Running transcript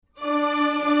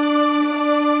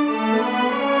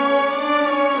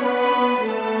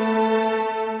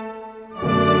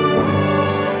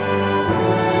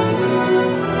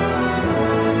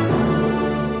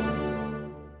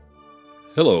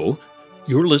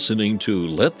listening to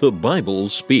Let the Bible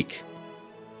Speak.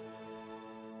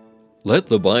 Let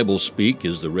the Bible Speak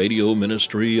is the radio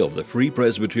ministry of the Free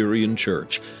Presbyterian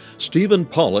Church. Stephen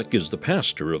Pollock is the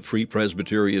pastor of Free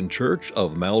Presbyterian Church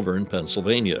of Malvern,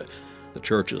 Pennsylvania. The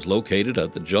church is located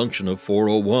at the junction of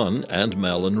 401 and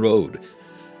Malin Road.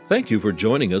 Thank you for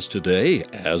joining us today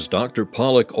as Dr.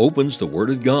 Pollock opens the Word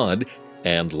of God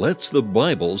and lets the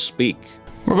Bible speak.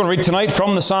 We're going to read tonight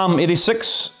from the Psalm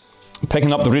 86,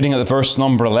 picking up the reading at the verse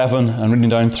number 11 and reading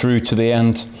down through to the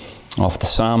end of the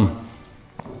psalm.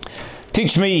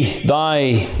 Teach me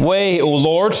thy way, O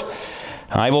Lord.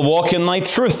 I will walk in thy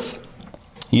truth.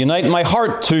 Unite my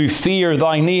heart to fear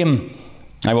thy name.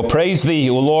 I will praise thee,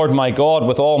 O Lord my God,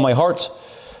 with all my heart,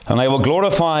 and I will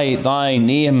glorify thy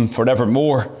name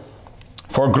forevermore.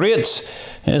 For great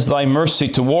is thy mercy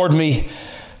toward me,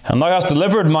 and thou hast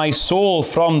delivered my soul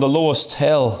from the lowest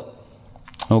hell.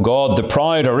 O God, the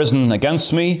proud are risen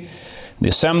against me. The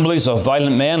assemblies of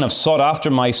violent men have sought after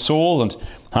my soul, and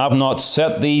have not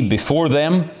set thee before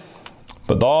them.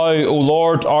 But thou, O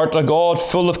Lord, art a God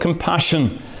full of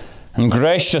compassion and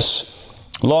gracious,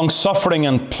 long-suffering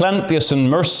and plenteous in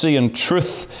mercy and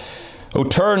truth. O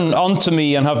turn unto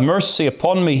me and have mercy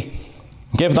upon me.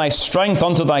 Give thy strength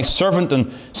unto thy servant,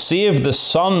 and save the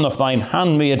son of thine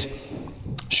handmaid.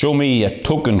 Show me a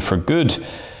token for good,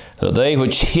 that they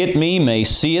which hate me may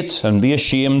see it and be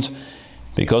ashamed,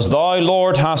 because thou,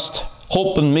 Lord, hast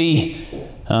hope in me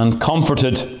and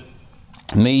comforted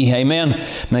me. Amen.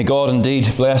 May God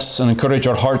indeed bless and encourage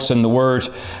our hearts in the Word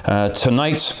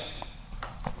tonight.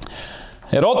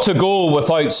 It ought to go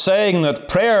without saying that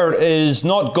prayer is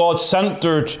not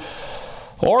God-centered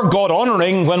or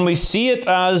God-honoring when we see it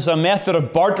as a method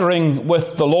of bartering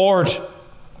with the Lord.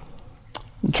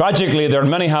 Tragically, there are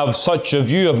many have such a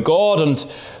view of God and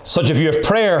such a view of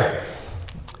prayer.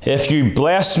 If you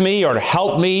bless me or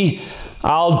help me,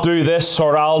 I'll do this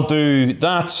or I'll do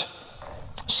that.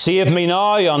 Save me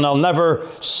now and I'll never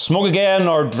smoke again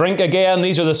or drink again.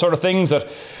 These are the sort of things that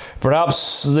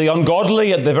perhaps the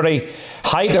ungodly at the very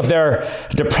height of their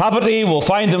depravity will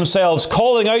find themselves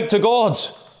calling out to God,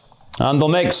 and they'll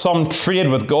make some trade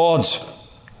with God.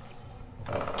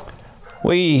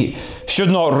 We should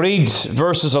not read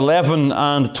verses 11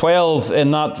 and 12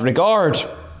 in that regard.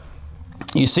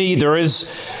 You see, there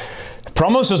is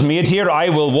promises made here. I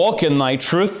will walk in thy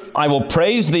truth. I will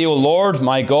praise thee, O Lord,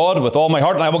 my God, with all my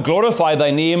heart, and I will glorify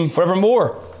thy name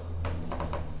forevermore.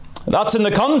 That's in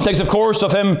the context, of course,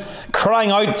 of him crying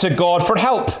out to God for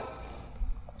help.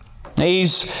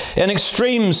 He's in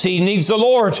extremes. He needs the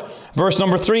Lord. Verse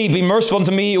number 3, be merciful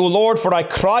unto me, O Lord, for I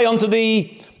cry unto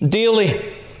thee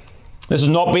daily. This has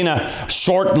not been a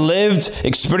short-lived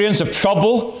experience of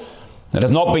trouble. It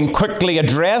has not been quickly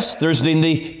addressed. There's been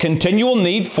the continual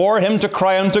need for him to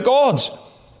cry unto God.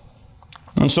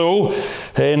 And so,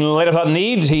 in light of that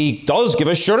need, he does give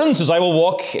assurances, I will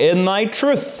walk in thy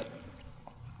truth.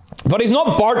 But he's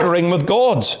not bartering with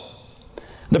God.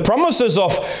 The promises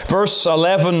of verse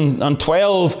 11 and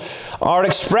 12 are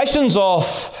expressions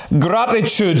of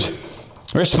gratitude,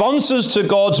 responses to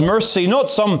God's mercy, not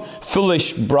some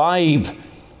foolish bribe.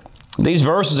 These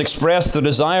verses express the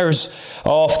desires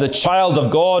of the child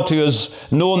of God who has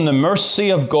known the mercy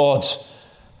of God.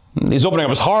 He's opening up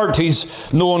his heart.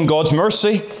 He's known God's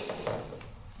mercy.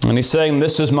 And he's saying,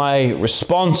 this is my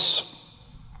response.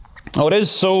 Oh, it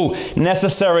is so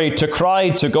necessary to cry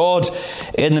to God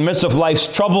in the midst of life's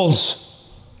troubles.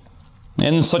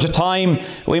 In such a time,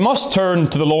 we must turn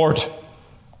to the Lord.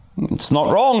 It's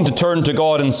not wrong to turn to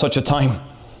God in such a time.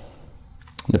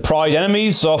 The proud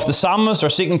enemies of the psalmist are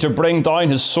seeking to bring down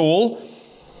his soul.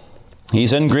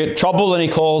 He's in great trouble and he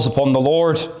calls upon the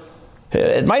Lord.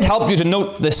 It might help you to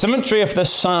note the symmetry of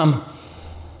this psalm.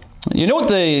 You note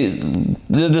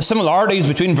the similarities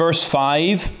between verse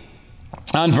 5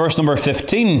 and verse number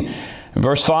 15.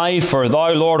 Verse 5, for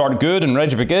thou, Lord, art good and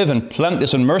ready to forgive and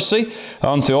plenteous in mercy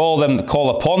unto all them that call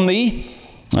upon thee.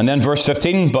 And then verse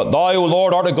 15, but thou, O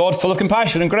Lord, art a God full of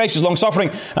compassion and gracious,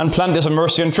 long-suffering, and plenteous in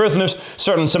mercy and truth. And there's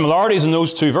certain similarities in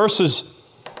those two verses.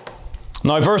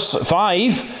 Now, verse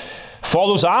 5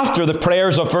 follows after the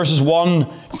prayers of verses 1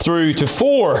 through to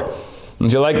 4. And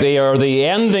if you like, they are the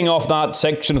ending of that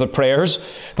section of the prayers.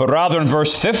 But rather in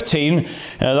verse 15,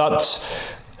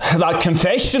 that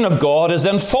confession of God is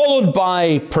then followed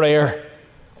by prayer.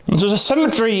 And there's a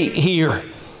symmetry here.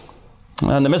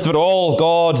 In the midst of it all,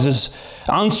 God is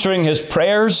answering his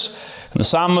prayers, and the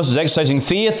psalmist is exercising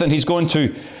faith, and he's going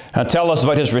to tell us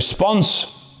about his response.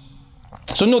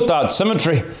 So note that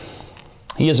symmetry.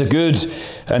 He is a good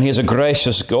and he is a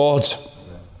gracious God.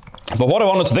 But what I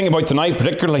want us to think about tonight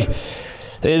particularly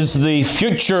is the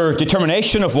future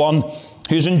determination of one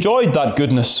who's enjoyed that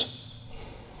goodness.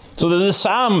 So that the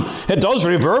psalm, it does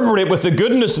reverberate with the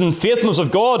goodness and faithfulness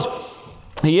of God.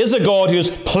 He is a God who is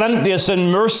plenteous in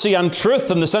mercy and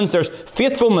truth, in the sense there's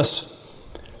faithfulness.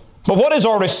 But what is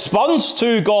our response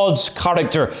to God's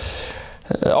character?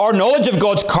 Our knowledge of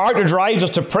God's character drives us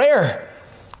to prayer.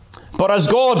 But as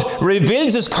God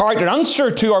reveals His character in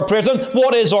answer to our prayers, then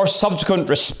what is our subsequent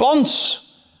response?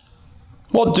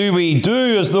 What do we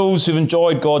do as those who've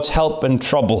enjoyed God's help in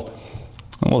trouble?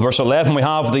 Well, verse 11, we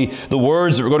have the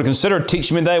words that we're going to consider.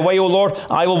 Teach me thy way, O Lord.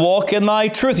 I will walk in thy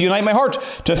truth. Unite my heart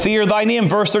to fear thy name.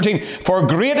 Verse 13, for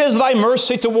great is thy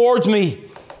mercy towards me.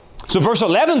 So verse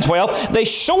 11 and 12, they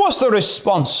show us the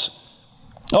response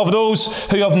of those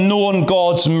who have known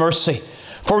God's mercy,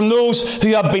 from those who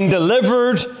have been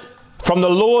delivered from the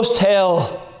lowest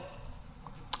hell.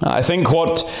 I think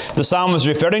what the psalmist is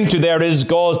referring to there is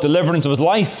God's deliverance of his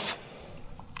life.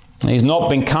 He's not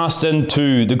been cast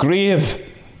into the grave.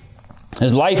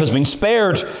 His life has been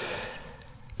spared.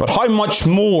 But how much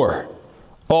more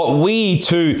ought we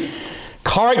to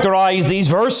characterize these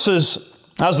verses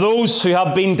as those who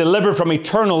have been delivered from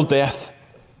eternal death?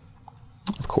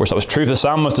 Of course, that was true for the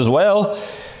psalmist as well.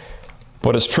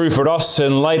 But it's true for us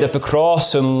in light of the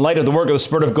cross, in light of the work of the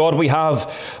Spirit of God.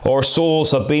 Our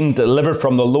souls have been delivered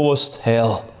from the lowest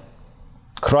hell.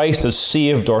 Christ has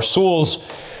saved our souls.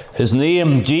 His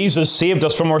name, Jesus, saved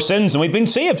us from our sins, and we've been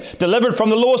saved, delivered from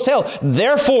the lowest hell.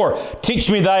 Therefore,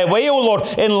 teach me thy way, O Lord.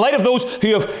 In light of those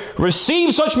who have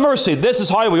received such mercy, this is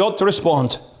how we ought to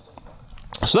respond.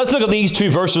 So let's look at these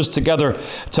two verses together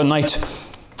tonight.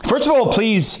 First of all,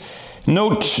 please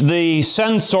note the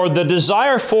sense or the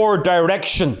desire for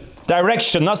direction.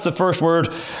 Direction, that's the first word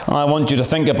I want you to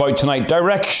think about tonight.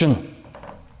 Direction.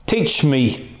 Teach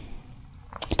me.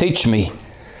 Teach me.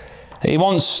 He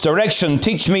wants direction.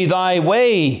 Teach me thy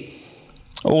way,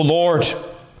 O Lord.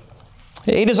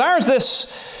 He desires this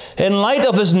in light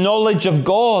of his knowledge of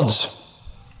God.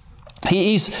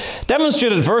 He's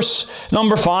demonstrated verse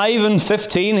number 5 and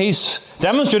 15. He's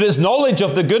demonstrated his knowledge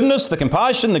of the goodness, the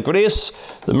compassion, the grace,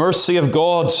 the mercy of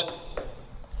God.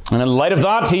 And in light of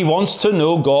that, he wants to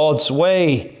know God's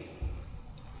way.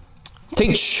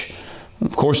 Teach,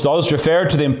 of course, does refer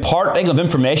to the imparting of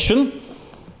information.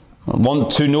 I want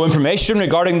to know information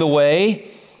regarding the way.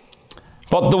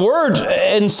 But the word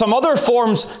in some other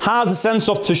forms has a sense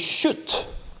of to shoot,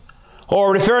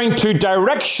 or referring to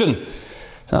direction.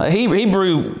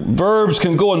 Hebrew verbs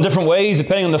can go in different ways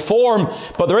depending on the form,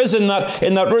 but there is in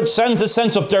that root sense a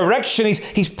sense of direction.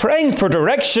 He's praying for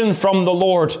direction from the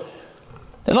Lord.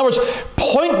 In other words,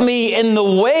 point me in the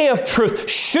way of truth.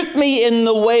 Shoot me in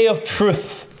the way of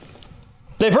truth.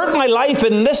 Divert my life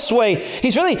in this way.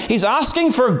 He's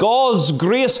asking for God's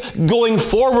grace going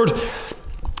forward,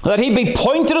 that he be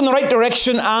pointed in the right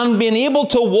direction and being able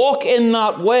to walk in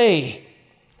that way.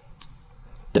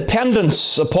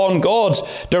 Dependence upon God's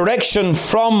direction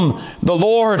from the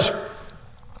Lord.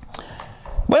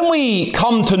 When we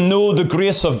come to know the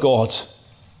grace of God,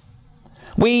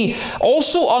 we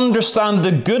also understand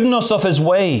the goodness of his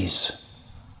ways.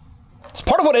 It's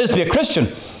part of what it is to be a Christian.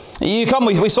 You come,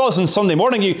 we saw this on Sunday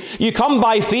morning, you come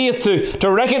by faith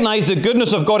to recognize the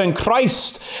goodness of God in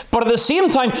Christ, but at the same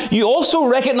time, you also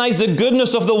recognize the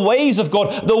goodness of the ways of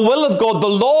God, the will of God, the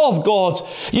law of God.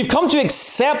 You've come to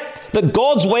accept that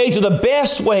God's ways are the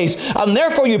best ways, and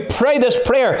therefore you pray this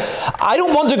prayer. I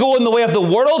don't want to go in the way of the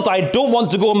world, I don't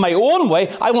want to go in my own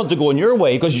way, I want to go in your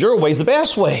way, because your way is the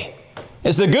best way.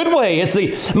 It's the good way, it's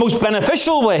the most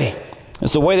beneficial way.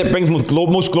 It's the way that brings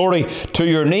most glory to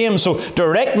your name. So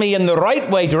direct me in the right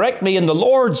way. Direct me in the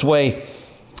Lord's way.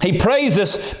 He prays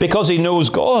this because he knows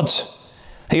God.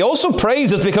 He also prays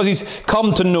this because he's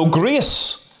come to know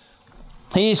grace.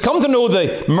 He's come to know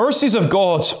the mercies of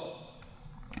God.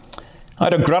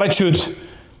 Out of gratitude,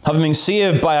 having been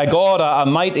saved by a God, a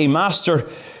mighty master,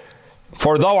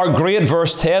 for thou art great,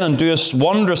 verse 10, and doest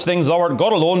wondrous things. Thou art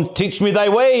God alone. Teach me thy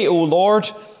way, O Lord.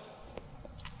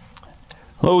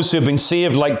 Those who have been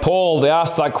saved, like Paul, they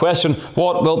ask that question,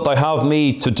 what wilt thou have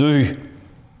me to do?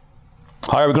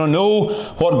 How are we going to know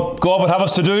what God would have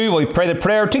us to do? Well, we pray the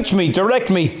prayer, teach me,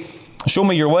 direct me, show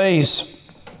me your ways.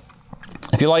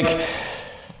 If you like,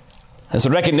 it's a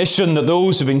recognition that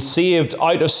those who have been saved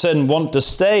out of sin want to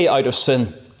stay out of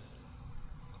sin.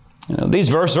 These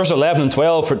verse 11 and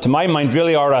 12, to my mind,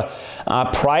 really are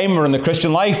a primer in the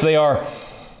Christian life. They are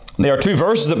two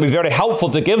verses that would be very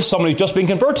helpful to give somebody who's just been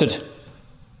converted.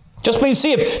 Just being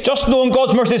saved, just knowing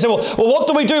God's mercy. They say, well, what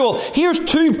do we do? Well, here's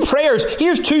two prayers,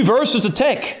 here's two verses to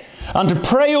take and to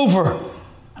pray over.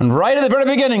 And right at the very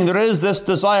beginning, there is this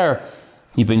desire.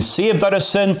 You've been saved out of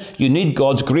sin. You need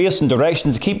God's grace and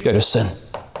direction to keep you out of sin.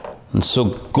 And so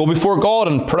go before God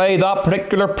and pray that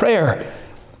particular prayer.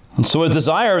 And so his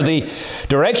desire, the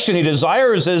direction he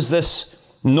desires, is this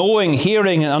knowing,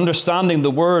 hearing, and understanding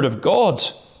the Word of God.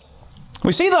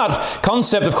 We see that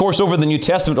concept, of course, over in the New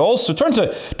Testament also. Turn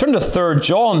to 3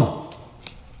 John.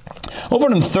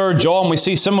 Over in 3 John, we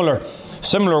see similar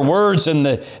words in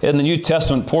the New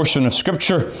Testament portion of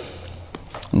Scripture.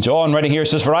 And John, writing here,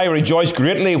 says, "For I rejoiced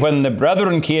greatly when the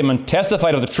brethren came and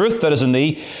testified of the truth that is in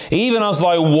thee, even as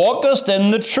thou walkest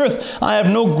in the truth. I have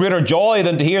no greater joy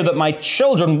than to hear that my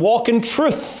children walk in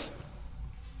truth."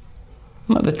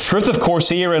 The truth, of course,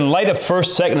 here in light of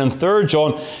 1st, 2nd, and 3rd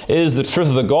John is the truth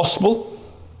of the gospel.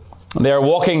 They are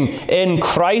walking in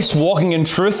Christ, walking in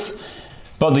truth.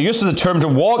 But the use of the term to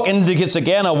walk indicates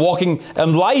again a walking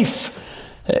in life.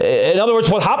 In other words,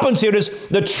 what happens here is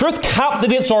the truth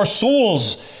captivates our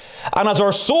souls. And as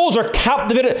our souls are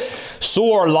captivated,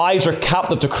 so our lives are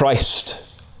captive to Christ.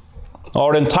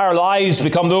 Our entire lives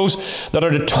become those that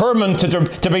are determined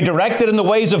to be directed in the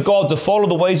ways of God, to follow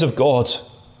the ways of God.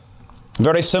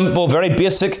 Very simple, very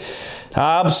basic,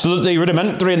 absolutely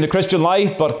rudimentary in the Christian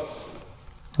life, but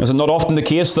is it not often the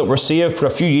case that we're saved for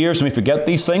a few years and we forget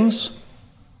these things?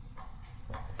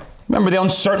 Remember the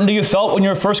uncertainty you felt when you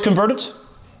were first converted?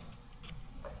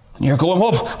 And you're going,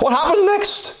 well, what happens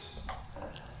next?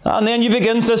 And then you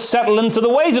begin to settle into the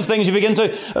ways of things. You begin to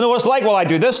know what it's like. Well, I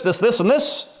do this, and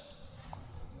this.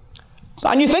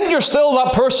 And you think you're still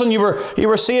that person you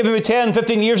were saved maybe 10,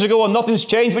 15 years ago and nothing's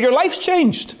changed, but your life's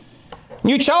changed.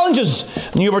 New challenges,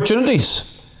 new opportunities.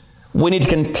 We need to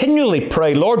continually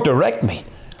pray, Lord, direct me.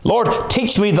 Lord,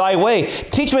 teach me thy way.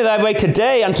 Teach me thy way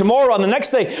today and tomorrow and the next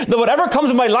day, that whatever comes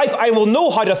in my life, I will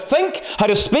know how to think, how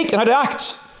to speak, and how to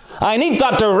act. I need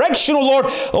that direction, O Lord.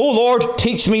 O Lord,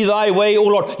 teach me thy way, O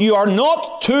Lord. You are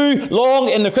not too long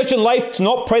in the Christian life to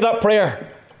not pray that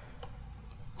prayer.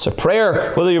 It's a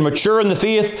prayer, whether you're mature in the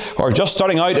faith or just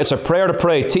starting out, it's a prayer to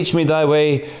pray. Teach me thy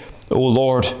way, O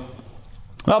Lord.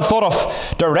 That thought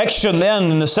of direction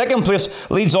then, in the second place,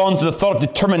 leads on to the thought of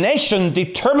determination.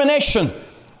 Determination.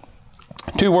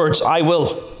 2 words, I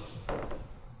will.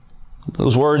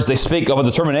 Those words, they speak of a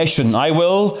determination. I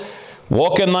will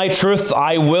walk in thy truth.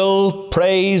 I will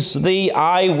praise thee.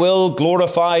 I will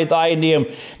glorify thy name.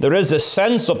 There is a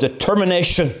sense of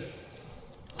determination.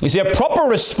 You see, a proper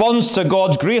response to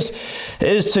God's grace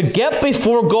is to get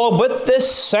before God with this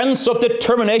sense of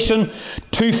determination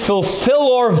to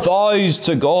fulfill our vows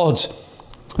to God.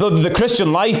 The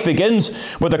Christian life begins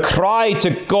with a cry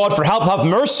to God for help. Have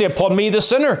mercy upon me, the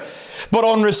sinner. But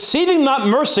on receiving that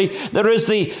mercy, there is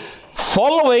the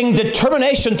following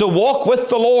determination to walk with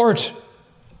the Lord.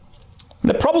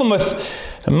 The problem with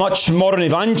much modern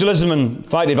evangelism, in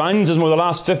fact evangelism over the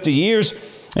last 50 years,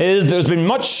 is there's been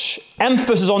much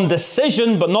emphasis on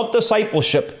decision but not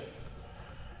discipleship.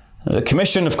 The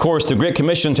commission, of course, the Great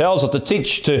Commission tells us to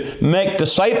teach, to make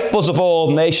disciples of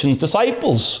all nations,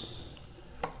 disciples.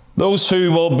 Those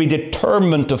who will be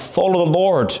determined to follow the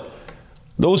Lord.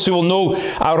 Those who will know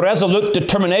a resolute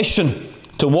determination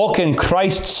to walk in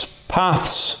Christ's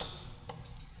paths.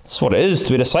 That's what it is to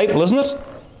be a disciple, isn't it?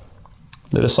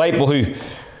 The disciple who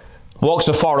walks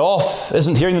afar off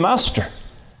isn't hearing the Master.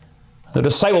 The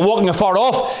disciple walking afar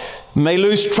off may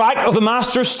lose track of the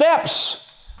Master's steps.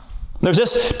 There's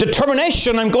this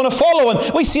determination, I'm going to follow.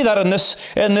 And we see that in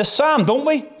this psalm, don't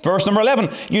we? Verse number 11,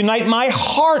 unite my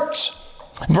heart.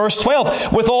 Verse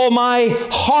 12, with all my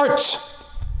heart.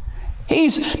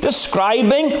 He's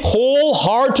describing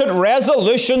wholehearted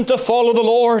resolution to follow the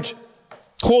Lord.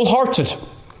 Wholehearted.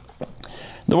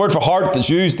 The word for heart that's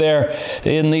used there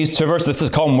in these 2 verses, this is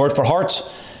a common word for heart.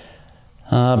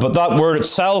 But that word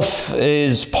itself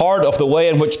is part of the way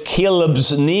in which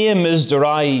Caleb's name is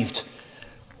derived.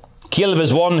 Caleb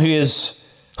is one who is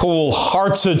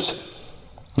wholehearted.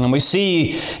 And we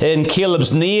see in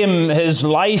Caleb's name his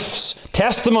life's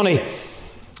testimony.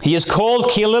 He is called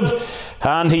Caleb,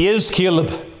 and he is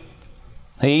Caleb.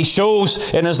 He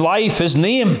shows in his life his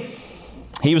name.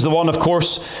 He was the one, of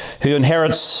course, who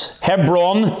inherits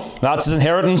Hebron. That's his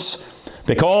inheritance.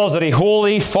 Because that he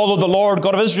wholly followed the Lord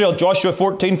God of Israel. Joshua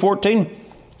 14:14.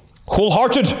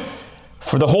 Wholehearted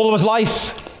for the whole of his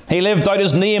life. He lived out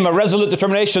his name, a resolute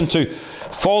determination to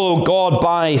follow God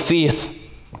by faith.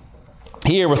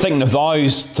 Here we're thinking of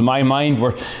vows, to my mind.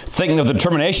 We're thinking of the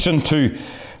determination to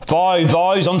vow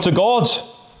vows unto God.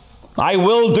 I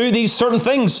will do these certain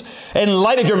things. In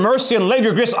light of your mercy and light of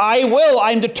your grace,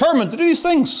 I'm determined to do these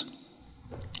things.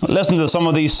 Listen to some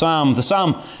of these psalms. The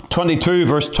Psalm 22,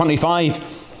 verse 25.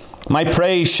 My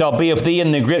praise shall be of thee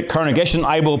in the great congregation.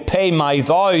 I will pay my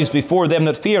vows before them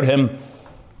that fear him.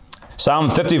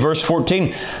 Psalm 50 verse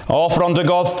 14, offer unto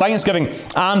God thanksgiving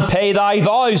and pay thy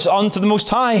vows unto the Most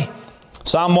High.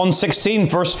 Psalm 116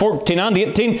 verse 14 and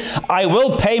 18, I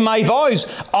will pay my vows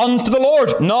unto the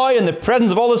Lord now in the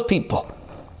presence of all his people.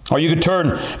 Or you could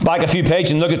turn back a few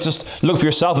pages and look for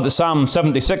yourself at the Psalm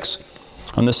 76.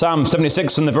 And the Psalm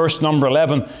 76 in the verse number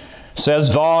 11 says,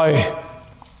 vow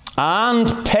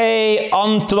and pay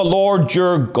unto the Lord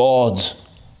your God.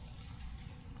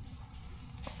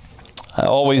 It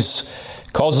always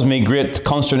causes me great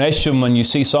consternation when you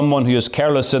see someone who is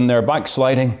careless in their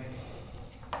backsliding.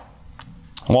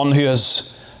 One who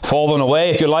has fallen away,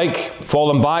 if you like,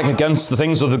 fallen back against the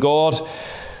things of the God.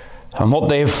 And what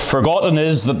they've forgotten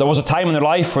is that there was a time in their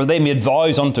life where they made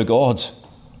vows unto God.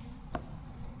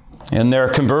 In their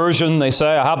conversion, they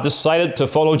say, I have decided to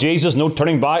follow Jesus, no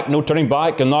turning back, no turning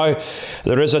back. And now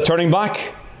there is a turning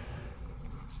back.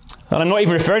 And I'm not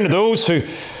even referring to those who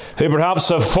perhaps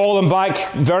have fallen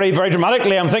back very, very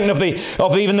dramatically. I'm thinking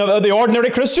of even the ordinary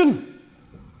Christian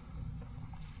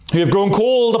who have grown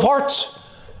cold of heart,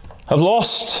 have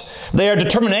lost their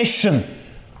determination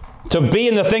to be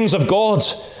in the things of God,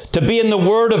 to be in the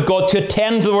Word of God, to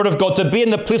attend to the Word of God, to be in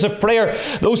the place of prayer.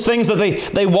 Those things that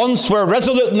they once were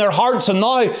resolute in their hearts, and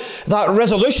now that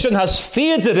resolution has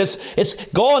faded. It's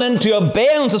gone into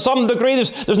abeyance to some degree.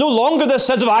 There's no longer this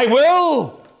sense of I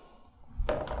will.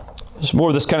 There's more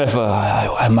of this kind of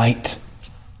I might.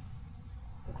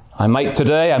 I might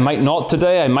today, I might not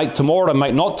today, I might tomorrow, I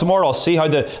might not tomorrow. I'll see how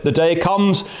the day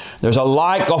comes. There's a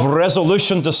lack of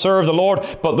resolution to serve the Lord.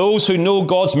 But those who know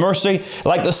God's mercy,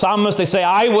 like the psalmist, they say,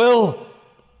 I will.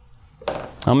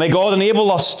 And may God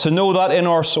enable us to know that in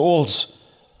our souls.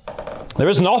 There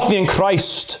is nothing in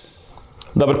Christ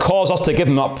that would cause us to give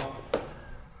him up.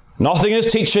 Nothing in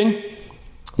his teaching,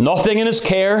 nothing in his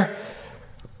care,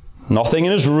 nothing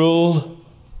in his rule.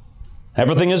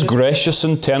 Everything is gracious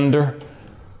and tender.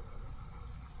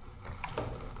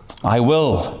 I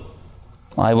will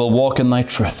walk in thy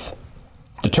truth.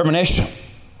 Determination.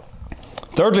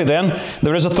 Thirdly then,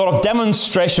 there is a thought of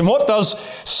demonstration. What does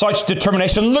such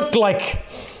determination look like?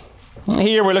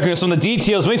 Here we're looking at some of the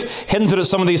details. We've hinted at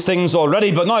some of these things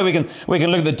already, but now we can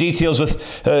look at the details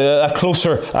with a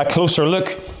closer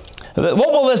look.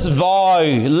 What will this vow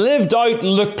lived out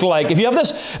look like? If you have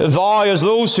this vow as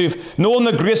those who've known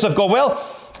the grace of God, well,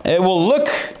 it will look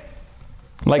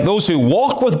like those who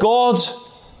walk with God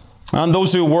and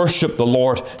those who worship the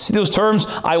Lord. See those terms?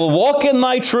 I will walk in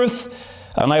thy truth,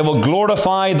 and I will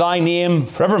glorify thy name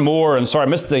forevermore. And sorry, I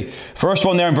missed the first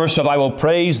one there in verse 5. I will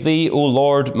praise thee, O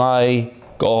Lord my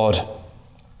God.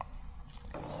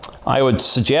 I would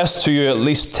suggest to you, at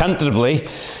least tentatively,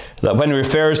 that when he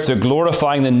refers to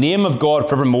glorifying the name of God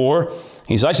forevermore,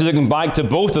 he's actually looking back to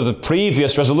both of the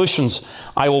previous resolutions.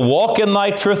 I will walk in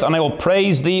thy truth, and I will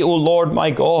praise thee, O Lord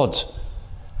my God.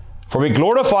 For we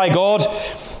glorify God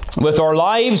with our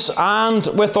lives and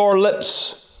with our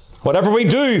lips. Whatever we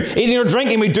do, eating or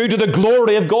drinking, we do to the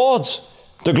glory of God,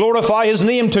 to glorify his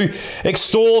name, to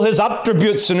extol his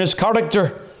attributes and his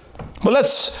character. But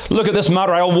let's look at this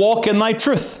matter. I will walk in thy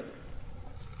truth.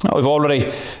 Now, we've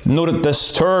already noted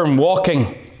this term,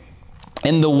 walking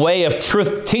in the way of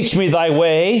truth. Teach me thy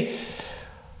way.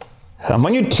 And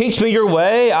when you teach me your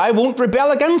way, I won't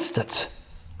rebel against it.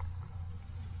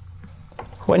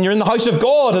 When you're in the house of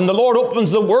God and the Lord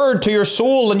opens the Word to your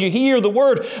soul and you hear the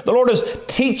Word, the Lord is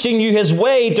teaching you his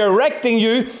way, directing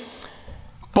you.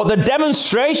 But the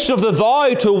demonstration of the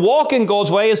vow to walk in God's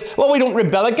way is, well, we don't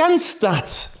rebel against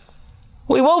that.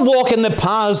 We will walk in the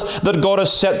paths that God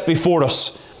has set before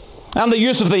us. And the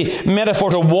use of the metaphor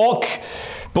to walk,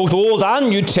 both Old and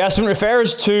New Testament,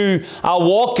 refers to a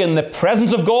walk in the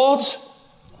presence of God,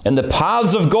 in the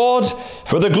paths of God,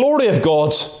 for the glory of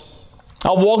God.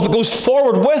 A walk that goes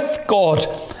forward with God.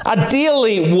 A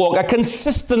daily walk, a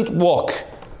consistent walk.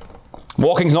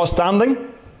 Walking's not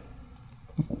standing.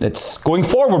 It's going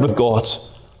forward with God.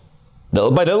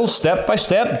 Little by little, step by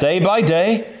step, day by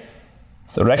day.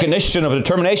 It's the recognition of a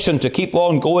determination to keep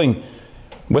on going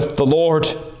with the Lord.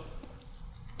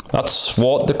 That's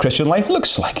what the Christian life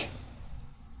looks like.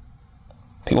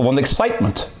 People want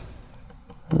excitement.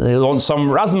 They want some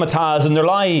razzmatazz in their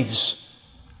lives.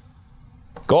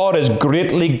 God is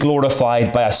greatly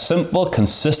glorified by a simple,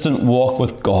 consistent walk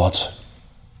with God.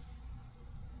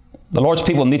 The Lord's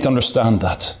people need to understand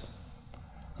that.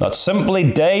 That simply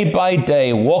day by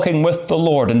day walking with the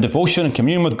Lord in devotion and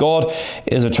communion with God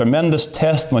is a tremendous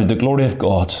testimony of the glory of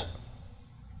God.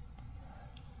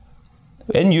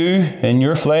 In you, in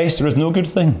your flesh, there is no good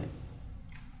thing.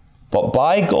 But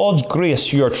by God's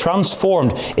grace, you are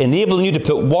transformed, enabling you to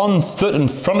put one foot in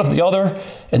front of the other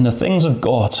in the things of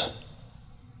God.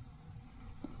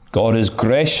 God is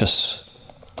gracious,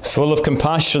 full of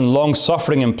compassion,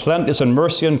 long-suffering, and plenteous in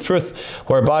mercy and truth,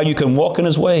 whereby you can walk in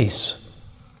his ways.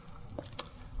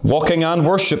 Walking and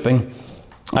worshipping,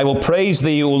 I will praise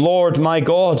thee, O Lord my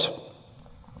God.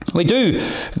 We do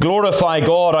glorify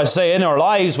God, I say, in our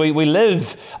lives. We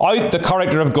live out the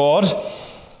character of God.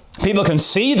 People can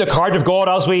see the character of God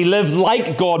as we live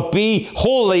like God, be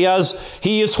holy as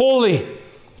he is holy.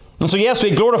 And so yes, we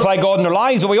glorify God in our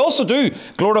lives, but we also do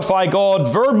glorify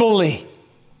God verbally,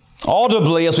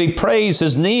 audibly, as we praise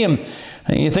his name.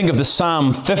 And you think of the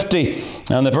Psalm 50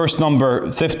 and the verse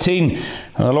number 15.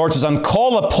 And the Lord says, and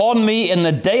call upon me in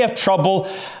the day of trouble,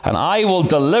 and I will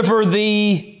deliver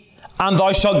thee, and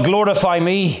thou shalt glorify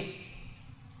me.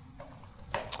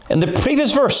 In the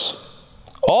previous verse,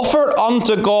 offer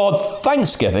unto God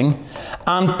thanksgiving,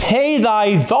 and pay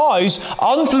thy vows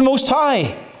unto the Most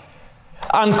High.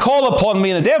 And call upon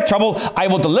me in the day of trouble, I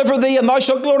will deliver thee, and thou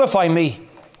shalt glorify me.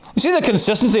 You see the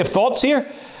consistency of thoughts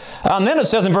here? And then it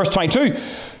says in verse 23,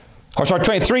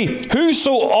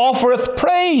 whoso offereth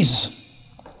praise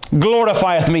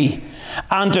glorifieth me,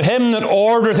 and to him that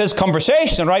ordereth his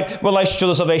conversation, right, will I show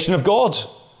the salvation of God.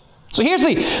 So here's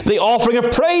the offering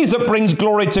of praise that brings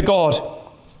glory to God.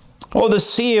 Oh, the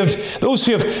saved, those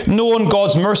who have known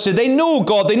God's mercy, they know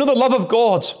God, they know the love of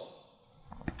God.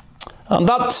 And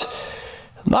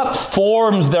that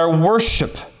forms their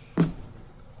worship.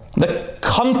 The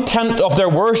content of their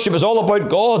worship is all about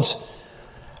God.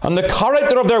 And the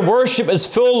character of their worship is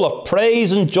full of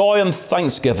praise and joy and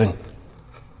thanksgiving.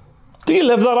 Do you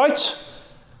live that out?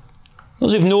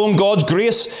 Those who've known God's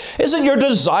grace, is it your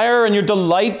desire and your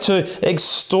delight to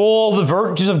extol the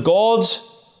virtues of God?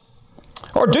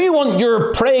 Or do you want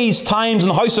your praise times in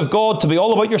the house of God to be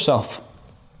all about yourself?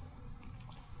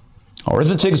 Or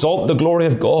is it to exalt the glory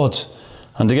of God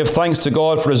and to give thanks to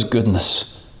God for his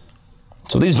goodness?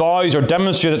 So these vows are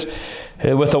demonstrated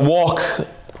with a walk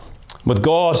with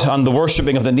God and the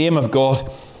worshipping of the name of God.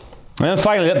 And then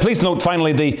finally, please note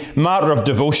finally the matter of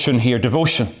devotion here,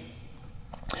 devotion.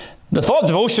 The thought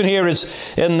devotion here is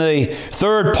in the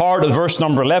third part of verse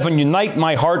number 11, unite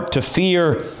my heart to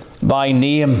fear thy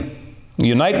name.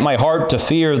 Unite my heart to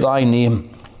fear thy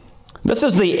name. This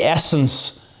is the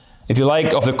essence, if you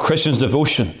like, of the Christian's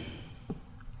devotion.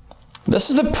 This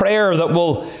is the prayer that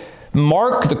will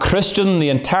mark the Christian the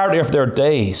entirety of their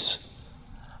days.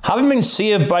 Having been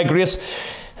saved by grace,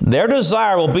 their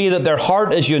desire will be that their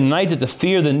heart is united to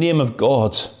fear the name of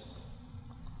God.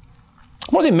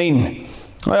 What does it mean?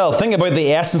 Well, think about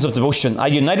the essence of devotion, a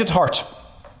united heart.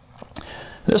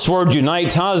 This word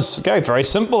unite has very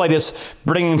simple ideas,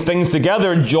 bringing things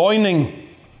together, joining.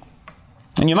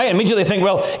 And you might immediately think,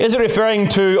 well, is it referring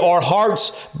to our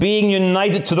hearts being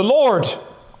united to the Lord?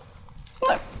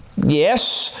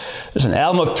 Yes, there's an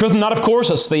element of truth in that, of course.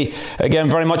 It's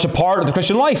very much a part of the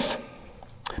Christian life.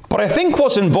 But I think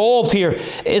what's involved here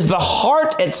is the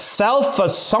heart itself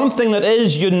as something that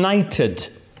is united.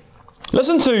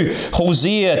 Listen to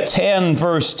Hosea 10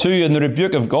 verse 2 in the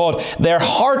rebuke of God. Their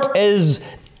heart is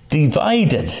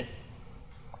divided.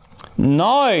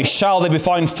 Now shall they be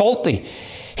found faulty.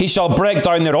 He shall break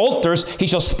down their altars. He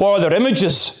shall spoil their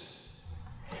images.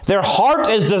 Their heart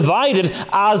is divided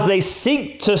as they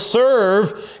seek to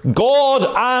serve God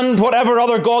and whatever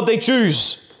other God they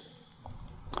choose.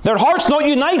 Their heart's not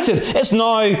united. It's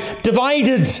now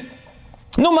divided.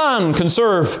 No man can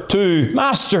serve two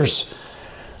masters.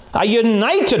 A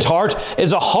united heart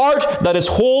is a heart that is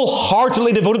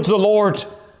wholeheartedly devoted to the Lord.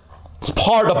 It's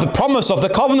part of the promise of the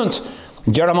covenant.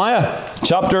 Jeremiah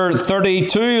chapter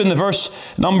 32 in the verse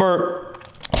number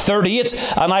 38,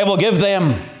 and I will give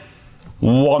them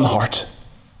one heart.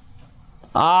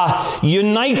 A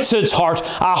united heart.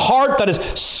 A heart that is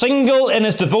single in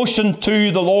its devotion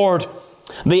to the Lord.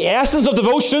 The essence of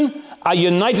devotion, a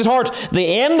united heart.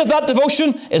 The end of that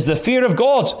devotion is the fear of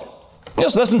God.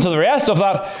 Just listen to the rest of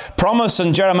that promise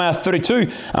in Jeremiah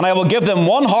 32. And I will give them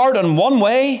one heart and one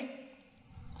way,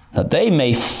 that they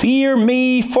may fear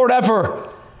me forever,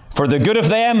 for the good of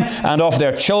them and of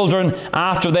their children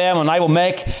after them. And I will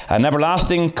make an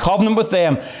everlasting covenant with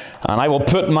them. And I will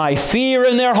put my fear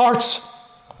in their hearts,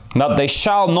 that they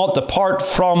shall not depart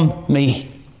from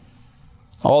me.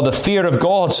 Oh, the fear of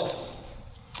God.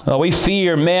 Oh, we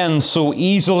fear men so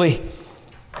easily.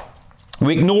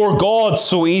 We ignore God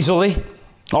so easily.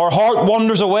 Our heart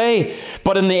wanders away.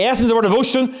 But in the essence of our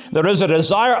devotion, there is a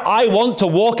desire. I want to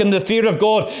walk in the fear of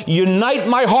God. Unite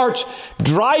my heart.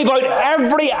 Drive out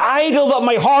every idol that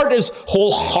my heart is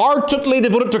wholeheartedly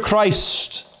devoted to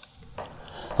Christ.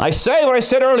 I say what I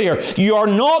said earlier. You are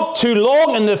not too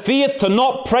long in the faith to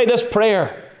not pray this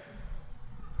prayer.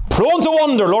 Prone to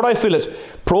wonder, Lord, I feel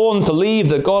it. prone to leave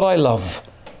the God I love.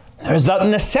 There's that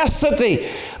necessity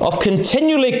of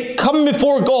continually coming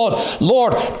before God.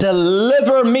 Lord,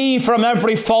 deliver me from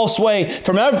every false way,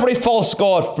 from every false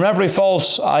god, from every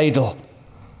false idol.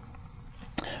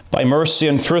 By mercy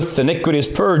and truth, iniquity is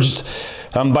purged,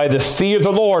 and by the fear of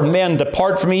the Lord, men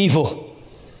depart from evil.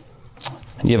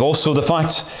 And you have also the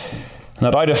fact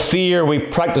that out of fear we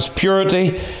practice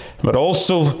purity, but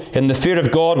also in the fear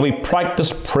of God we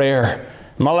practice prayer.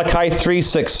 Malachi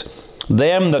 3:6.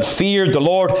 Them that feared the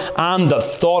Lord and that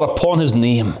thought upon his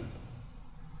name.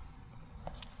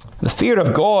 The fear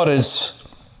of God is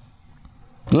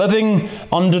living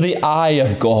under the eye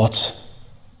of God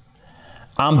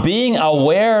and being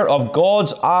aware of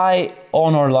God's eye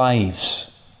on our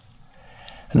lives.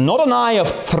 Not an eye of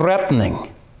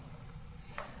threatening,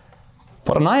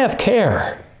 but an eye of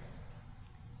care.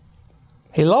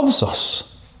 He loves us.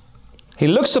 He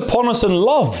looks upon us in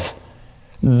love.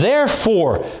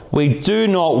 Therefore, we do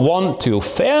not want to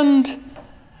offend,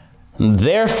 and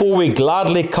therefore we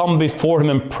gladly come before him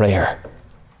in prayer.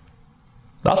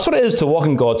 That's what it is to walk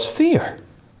in God's fear.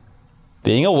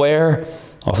 Being aware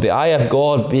of the eye of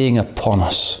God being upon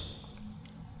us.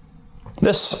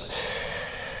 This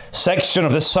section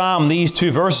of the psalm, these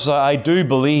two verses, I do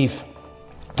believe,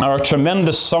 are a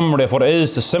tremendous summary of what it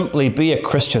is to simply be a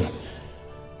Christian.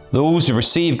 Those who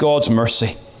receive God's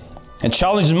mercy. It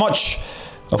challenges much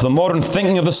of the modern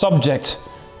thinking of the subject.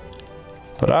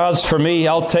 But as for me,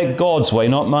 I'll take God's way,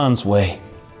 not man's way.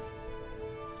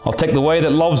 I'll take the way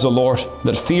that loves the Lord,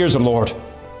 that fears the Lord,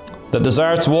 that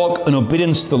desires to walk in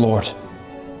obedience to the Lord.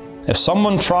 If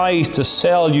someone tries to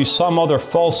sell you some other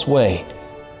false way,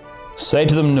 say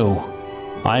to them, no,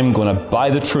 I'm going to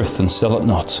buy the truth and sell it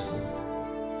not.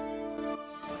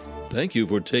 Thank you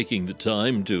for taking the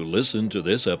time to listen to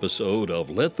this episode of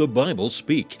Let the Bible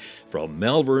Speak from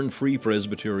Malvern Free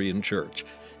Presbyterian Church.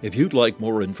 If you'd like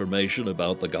more information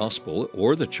about the gospel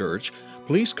or the church,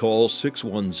 please call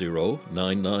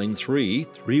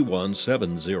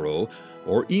 610-993-3170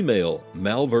 or email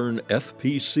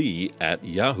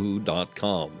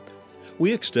malvernfpc@yahoo.com.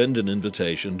 We extend an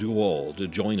invitation to all to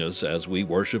join us as we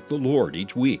worship the Lord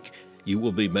each week. You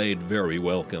will be made very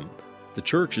welcome. The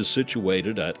church is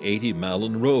situated at 80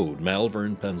 Malin Road,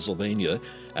 Malvern, Pennsylvania,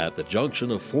 at the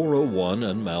junction of 401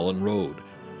 and Malin Road.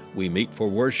 We meet for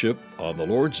worship on the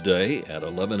Lord's Day at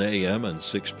 11 a.m. and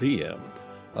 6 p.m.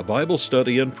 A Bible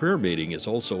study and prayer meeting is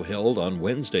also held on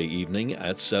Wednesday evening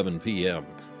at 7 p.m.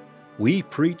 We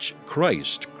preach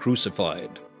Christ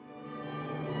crucified.